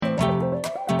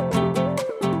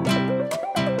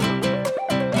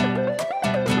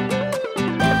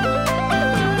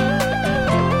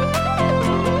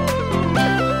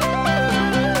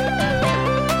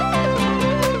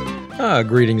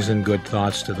Greetings and good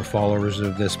thoughts to the followers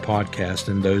of this podcast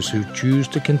and those who choose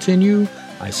to continue.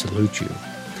 I salute you.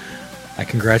 I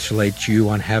congratulate you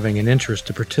on having an interest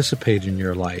to participate in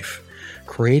your life,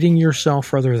 creating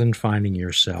yourself rather than finding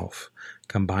yourself,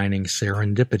 combining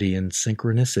serendipity and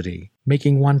synchronicity,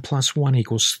 making 1 + 1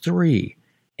 = 3,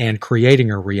 and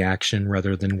creating a reaction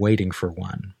rather than waiting for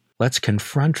one. Let's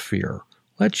confront fear.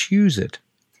 Let's use it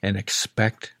and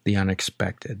expect the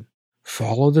unexpected.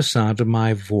 Follow the sound of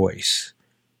my voice.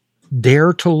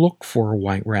 Dare to look for a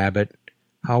white rabbit.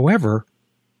 However,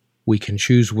 we can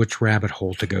choose which rabbit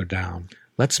hole to go down.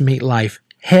 Let's meet life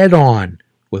head on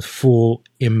with full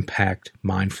impact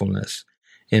mindfulness.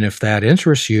 And if that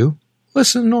interests you,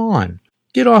 listen on.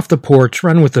 Get off the porch,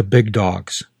 run with the big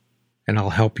dogs, and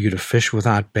I'll help you to fish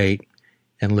without bait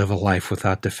and live a life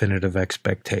without definitive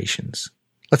expectations.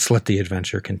 Let's let the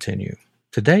adventure continue.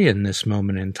 Today, in this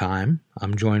moment in time,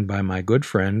 I'm joined by my good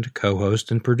friend,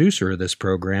 co-host, and producer of this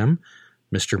program,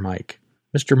 Mr. Mike.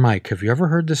 Mr. Mike, have you ever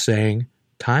heard the saying,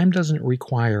 time doesn't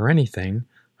require anything,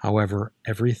 however,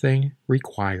 everything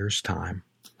requires time?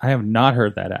 I have not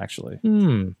heard that, actually.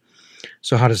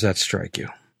 So how does that strike you?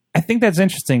 I think that's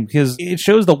interesting because it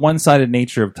shows the one-sided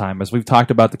nature of time, as we've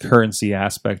talked about the currency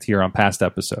aspect here on past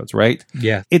episodes, right?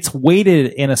 Yeah. It's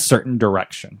weighted in a certain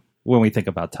direction when we think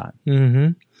about time.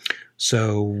 Mm-hmm.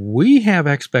 So we have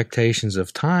expectations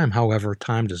of time. However,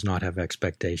 time does not have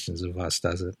expectations of us,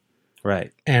 does it?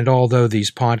 Right. And although these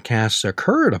podcasts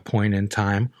occur at a point in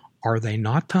time, are they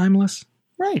not timeless?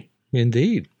 Right.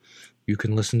 Indeed. You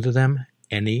can listen to them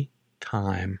any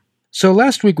time. So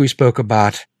last week we spoke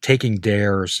about taking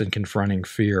dares and confronting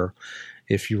fear.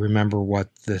 If you remember what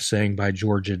the saying by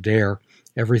George Adair,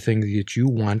 everything that you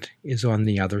want is on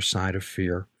the other side of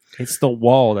fear. It's the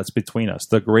wall that's between us,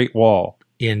 the Great Wall.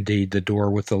 Indeed, the door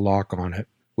with the lock on it.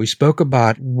 We spoke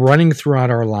about running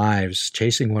throughout our lives,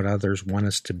 chasing what others want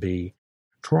us to be,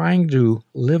 trying to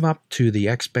live up to the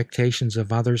expectations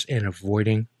of others and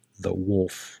avoiding the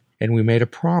wolf. And we made a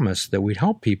promise that we'd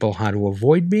help people how to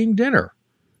avoid being dinner,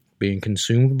 being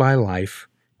consumed by life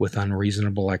with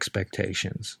unreasonable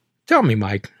expectations. Tell me,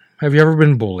 Mike, have you ever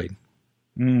been bullied?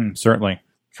 Certainly.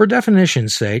 For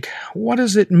definition's sake, what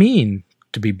does it mean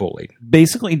to be bullied?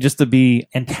 Basically, just to be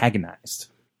antagonized.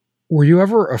 Were you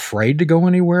ever afraid to go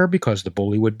anywhere because the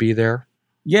bully would be there?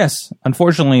 Yes.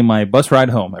 Unfortunately, my bus ride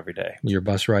home every day. Your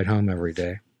bus ride home every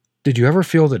day. Did you ever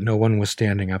feel that no one was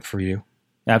standing up for you?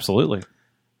 Absolutely.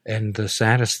 And the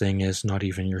saddest thing is not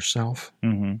even yourself.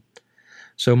 Mm-hmm.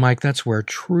 So, Mike, that's where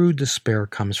true despair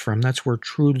comes from. That's where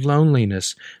true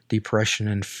loneliness, depression,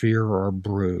 and fear are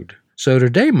brewed. So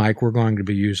today, Mike, we're going to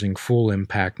be using full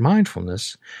impact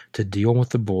mindfulness to deal with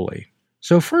the bully.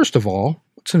 So first of all,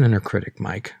 what's an inner critic,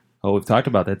 Mike? Oh, we've talked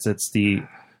about that. It's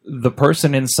the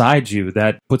person inside you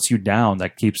that puts you down,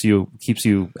 that keeps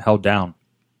you held down.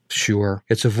 Sure.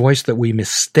 It's a voice that we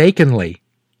mistakenly,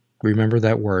 remember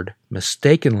that word,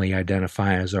 mistakenly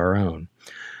identify as our own.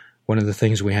 One of the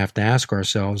things we have to ask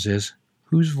ourselves is,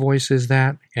 whose voice is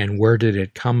that and where did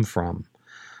it come from?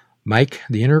 Mike,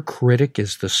 the inner critic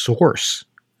is the source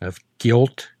of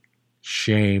guilt,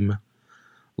 shame,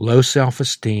 low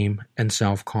self-esteem, and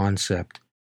self-concept.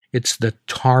 It's the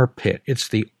tar pit. It's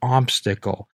the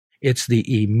obstacle. It's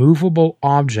the immovable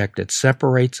object that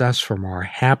separates us from our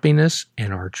happiness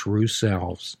and our true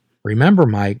selves. Remember,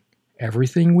 Mike,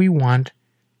 everything we want,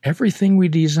 everything we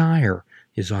desire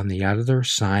is on the other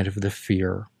side of the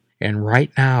fear. And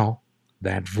right now,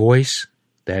 that voice,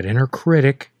 that inner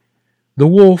critic, the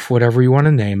wolf, whatever you want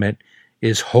to name it,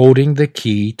 is holding the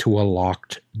key to a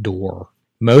locked door.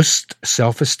 Most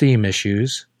self-esteem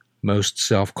issues, most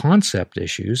self-concept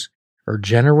issues, are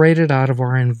generated out of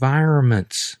our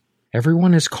environments.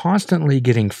 Everyone is constantly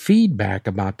getting feedback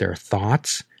about their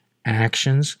thoughts,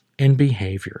 actions, and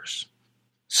behaviors.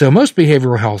 So most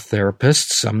behavioral health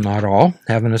therapists, some not all,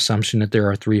 have an assumption that there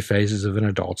are 3 phases of an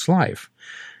adult's life.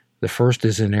 The first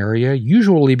is an area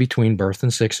usually between birth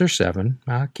and 6 or 7.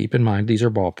 Keep in mind, these are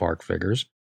ballpark figures.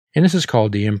 And this is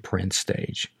called the imprint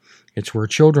stage. It's where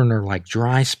children are like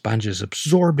dry sponges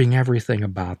absorbing everything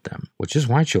about them, which is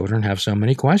why children have so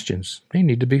many questions. They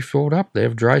need to be filled up. They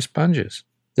have dry sponges.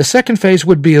 The second phase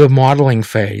would be the modeling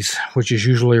phase, which is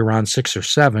usually around 6 or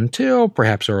 7 till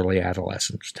perhaps early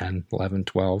adolescence, 10, 11,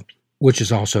 12, which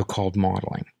is also called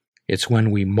modeling. It's when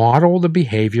we model the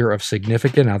behavior of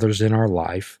significant others in our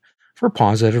life for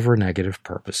positive or negative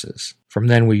purposes. From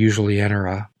then, we usually enter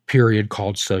a period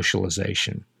called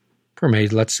socialization.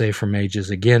 Let's say from ages,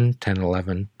 again, 10,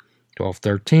 11, 12,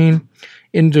 13,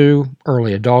 into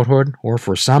early adulthood, or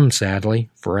for some, sadly,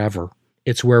 forever.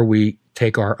 It's where we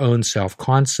take our own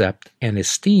self-concept and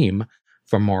esteem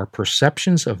from our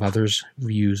perceptions of others'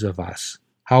 views of us.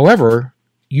 However,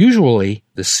 usually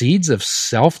the seeds of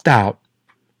self-doubt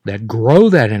that grow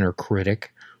that inner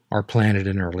critic are planted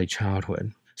in early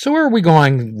childhood. So where are we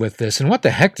going with this, and what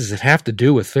the heck does it have to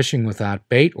do with fishing without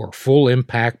bait or full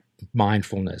impact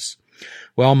mindfulness?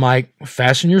 Well, Mike,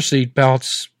 fasten your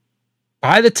seatbelts,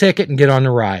 buy the ticket, and get on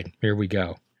the ride. Here we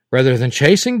go. Rather than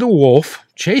chasing the wolf,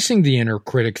 chasing the inner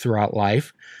critic throughout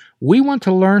life, we want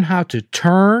to learn how to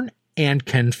turn and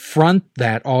confront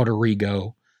that alter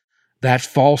ego, that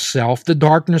false self, the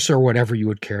darkness, or whatever you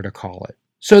would care to call it.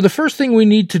 So the first thing we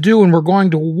need to do when we're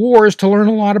going to war is to learn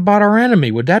a lot about our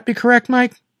enemy. Would that be correct,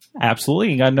 Mike?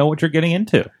 Absolutely. You got to know what you're getting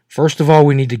into. First of all,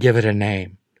 we need to give it a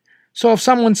name. So if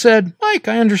someone said, Mike,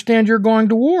 I understand you're going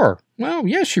to war. Well,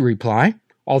 yes, you reply,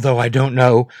 although I don't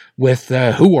know with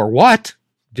who or what.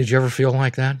 Did you ever feel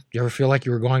like that? Did you ever feel like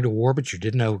you were going to war, but you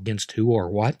didn't know against who or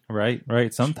what?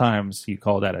 Right. Sometimes you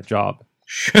call that a job.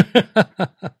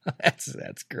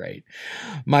 That's great.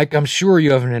 Mike, I'm sure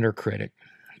you have an inner critic.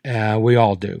 We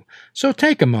all do. So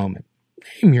take a moment.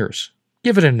 Name yours.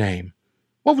 Give it a name.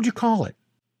 What would you call it?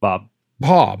 Bob.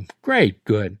 Bob. Great.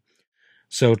 Good.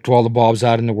 So to all the Bobs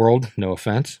out in the world, no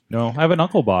offense. No, I have an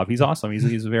Uncle Bob. He's awesome.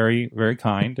 He's very, very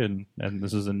kind, and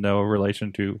this is in no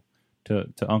relation to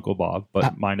Uncle Bob,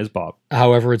 but mine is Bob.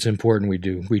 However, it's important we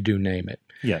do name it.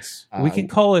 Yes. We can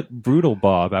call it Brutal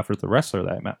Bob after the wrestler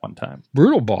that I met one time.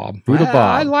 Brutal Bob. Brutal Bob.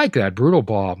 I like that. Brutal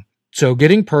Bob. So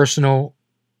getting personal,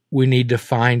 we need to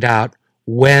find out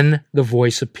when the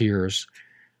voice appears,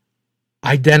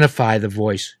 identify the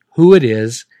voice, who it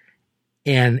is,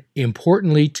 and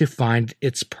importantly, to find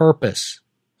its purpose.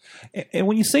 And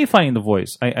when you say finding the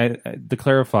voice, I to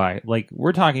clarify, like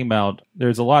we're talking about,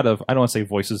 there's a lot of, I don't want to say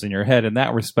voices in your head in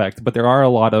that respect, but there are a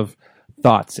lot of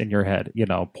thoughts in your head,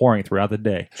 pouring throughout the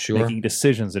day, sure, making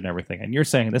decisions and everything. And you're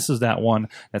saying this is that one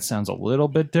that sounds a little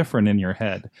bit different in your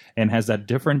head and has that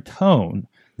different tone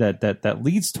that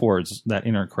leads towards that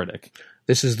inner critic.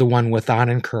 This is the one without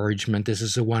encouragement. This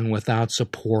is the one without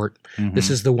support. Mm-hmm. This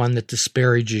is the one that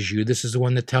disparages you. This is the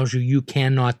one that tells you you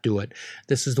cannot do it.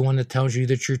 This is the one that tells you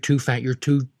that you're too fat, you're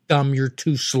too dumb, you're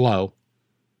too slow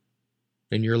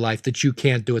in your life, that you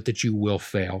can't do it, that you will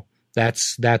fail.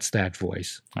 That's that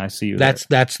voice. I see you.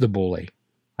 That's the bully.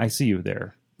 I see you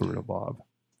there, Brutal Bob.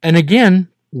 And again,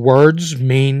 words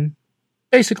mean,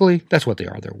 basically, that's what they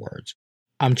are, they're words.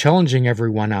 I'm challenging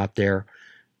everyone out there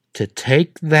to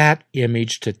take that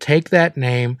image, to take that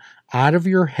name out of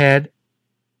your head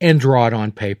and draw it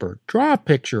on paper. Draw a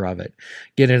picture of it.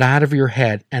 Get it out of your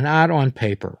head and out on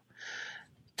paper.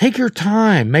 Take your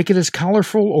time. Make it as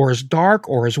colorful or as dark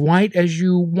or as white as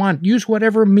you want. Use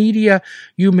whatever media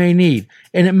you may need.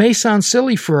 And it may sound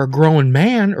silly for a grown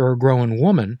man or a grown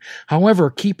woman.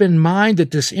 However, keep in mind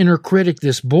that this inner critic,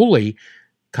 this bully,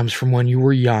 comes from when you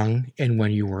were young and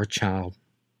when you were a child.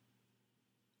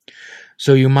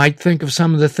 So you might think of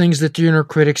some of the things that the inner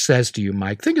critic says to you,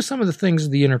 Mike. Think of some of the things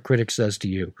the inner critic says to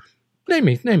you. Name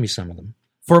me some of them.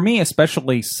 For me,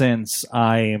 especially since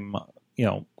I'm,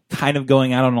 kind of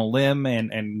going out on a limb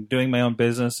and doing my own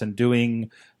business and doing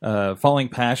following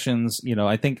passions,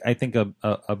 I think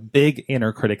a big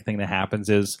inner critic thing that happens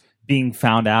is being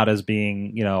found out as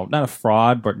being, not a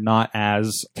fraud, but not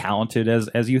as talented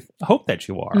as you hope that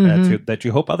you are, mm-hmm. that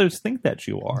you hope others think that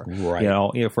you are.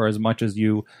 Right. For as much as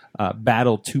you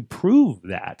battle to prove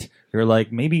that, you're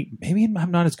like, maybe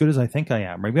I'm not as good as I think I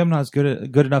am. Maybe I'm not as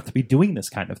good enough to be doing this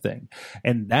kind of thing.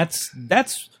 And that's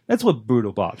what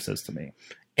Brutal Bob says to me.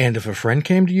 And if a friend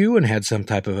came to you and had some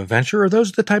type of adventure, are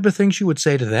those the type of things you would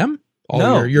say to them? Oh,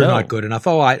 no, you're not good enough.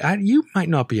 Oh, you might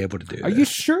not be able to do that. Are you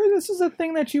sure this is a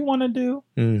thing that you want to do?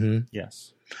 Mm-hmm.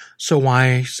 Yes. So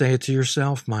why say it to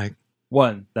yourself, Mike?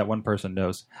 That one person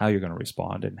knows how you're going to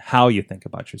respond and how you think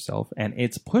about yourself, and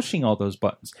it's pushing all those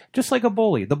buttons, just like a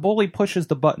bully. The bully pushes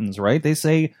the buttons, right? They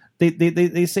say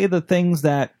they say the things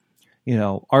that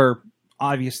are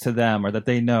obvious to them or that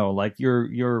they know, like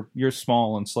you're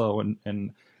small and slow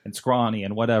and scrawny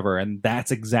and whatever, and that's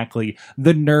exactly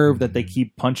the nerve that they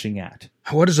keep punching at.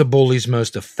 What is a bully's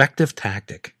most effective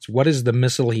tactic? What is the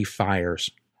missile he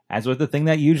fires? As with the thing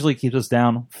that usually keeps us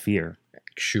down, fear.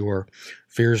 Sure.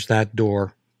 Fear's that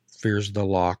door. Fear's the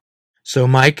lock. So,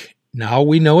 Mike, now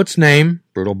we know its name,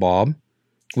 Brutal Bob.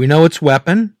 We know its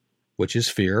weapon, which is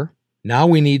fear. Now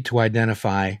we need to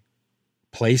identify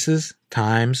places,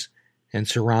 times, and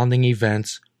surrounding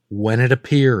events when it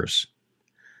appears,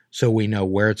 so we know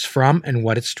where it's from and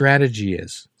what its strategy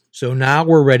is. So now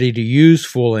we're ready to use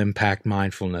full impact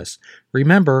mindfulness.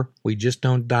 Remember, we just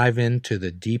don't dive into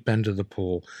the deep end of the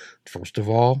pool. First of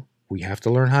all, we have to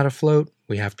learn how to float.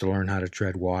 We have to learn how to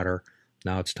tread water.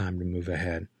 Now it's time to move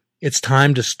ahead. It's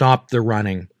time to stop the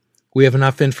running. We have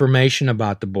enough information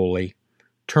about the bully.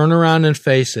 Turn around and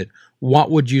face it.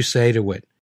 What would you say to it?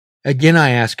 Again, I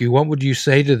ask you, what would you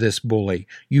say to this bully?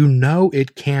 You know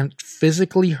it can't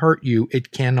physically hurt you.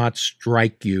 It cannot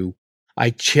strike you.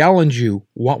 I challenge you.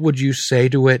 What would you say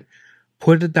to it?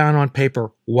 Put it down on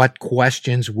paper. What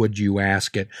questions would you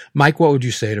ask it? Mike, what would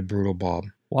you say to Brutal Bob?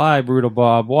 Why, Brutal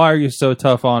Bob? Why are you so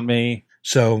tough on me?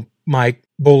 So, Mike,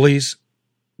 bullies,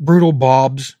 Brutal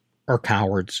Bobs are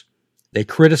cowards. They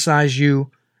criticize you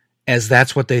as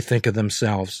that's what they think of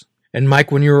themselves. And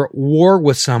Mike, when you're at war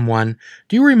with someone,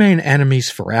 do you remain enemies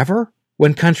forever?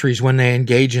 When they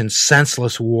engage in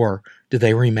senseless war, do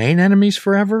they remain enemies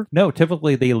forever? No,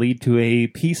 typically they lead to a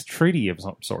peace treaty of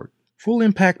some sort. Full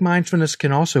impact mindfulness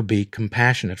can also be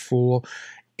compassionate. Full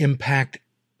impact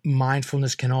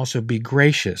mindfulness can also be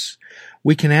gracious.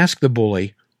 We can ask the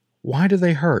bully, why do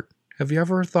they hurt? Have you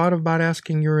ever thought about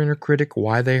asking your inner critic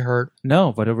why they hurt?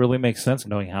 No, but it really makes sense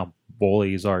knowing how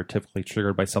bullies are typically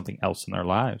triggered by something else in their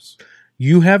lives.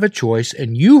 You have a choice,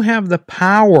 and you have the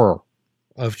power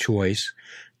of choice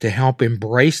to help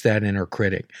embrace that inner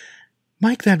critic.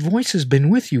 Mike, that voice has been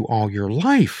with you all your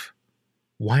life.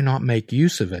 Why not make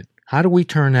use of it? How do we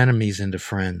turn enemies into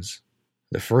friends?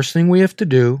 The first thing we have to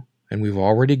do, and we've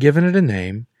already given it a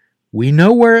name, we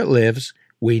know where it lives,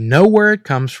 we know where it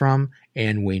comes from,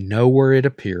 and we know where it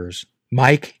appears.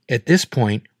 Mike, at this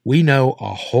point, we know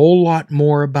a whole lot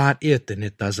more about it than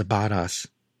it does about us.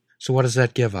 So what does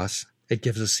that give us? It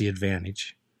gives us the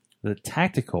advantage. The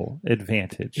tactical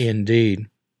advantage. Indeed.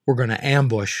 We're going to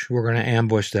ambush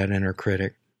that inner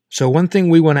critic. So one thing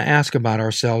we want to ask about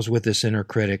ourselves with this inner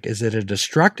critic, is it a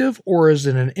destructive or is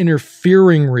it an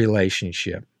interfering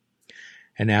relationship?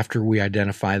 And after we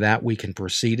identify that, we can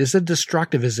proceed. Is it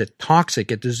destructive? Is it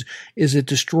toxic? Is it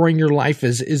destroying your life?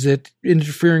 Is it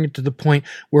interfering to the point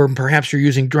where perhaps you're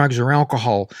using drugs or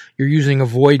alcohol? You're using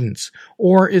avoidance?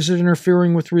 Or is it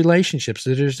interfering with relationships?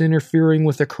 It is interfering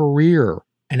with a career?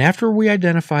 And after we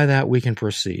identify that, we can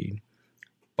proceed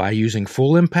by using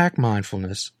full impact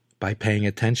mindfulness, by paying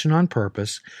attention on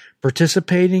purpose,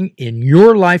 participating in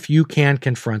your life. You can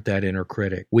confront that inner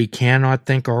critic. We cannot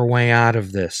think our way out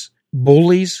of this.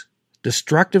 Bullies,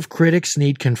 destructive critics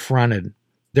need confronted.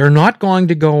 They're not going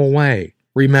to go away.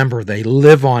 Remember, they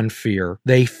live on fear.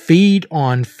 They feed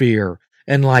on fear.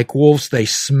 And like wolves, they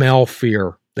smell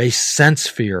fear. They sense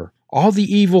fear. All the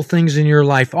evil things in your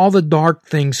life, all the dark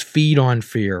things feed on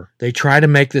fear. They try to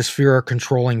make this fear a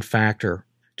controlling factor.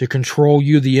 To control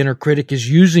you, the inner critic is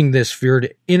using this fear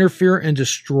to interfere and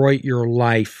destroy your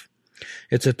life.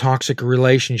 It's a toxic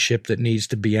relationship that needs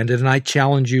to be ended, and I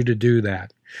challenge you to do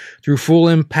that. Through full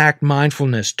impact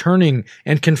mindfulness, turning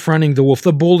and confronting the wolf,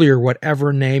 the bully, or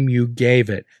whatever name you gave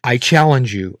it. I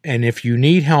challenge you, and if you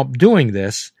need help doing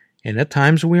this, and at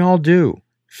times we all do,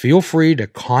 feel free to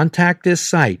contact this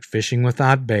site, Fishing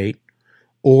Without Bait,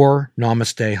 or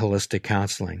Namaste Holistic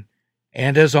Counseling.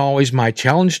 And as always, my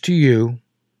challenge to you,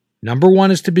 number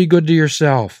 1 is to be good to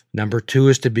yourself. Number 2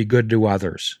 is to be good to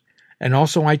others. And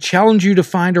also, I challenge you to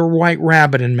find a white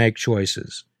rabbit and make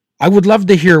choices. I would love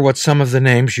to hear what some of the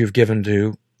names you've given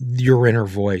to your inner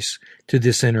voice, to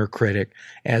this inner critic,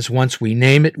 as once we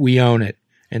name it, we own it.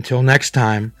 Until next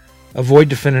time, avoid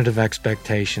definitive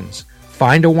expectations.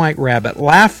 Find a white rabbit,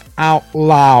 laugh out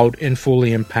loud, and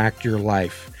fully impact your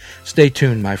life. Stay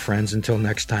tuned, my friends. Until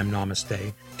next time,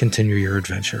 namaste. Continue your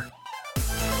adventure.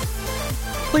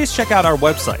 Please check out our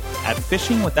website at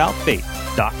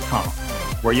fishingwithoutbait.com,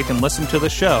 where you can listen to the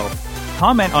show,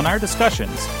 comment on our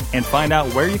discussions, and find out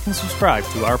where you can subscribe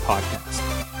to our podcast.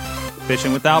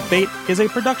 Fishing Without Bait is a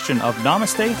production of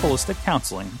Namaste Holistic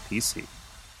Counseling, PC.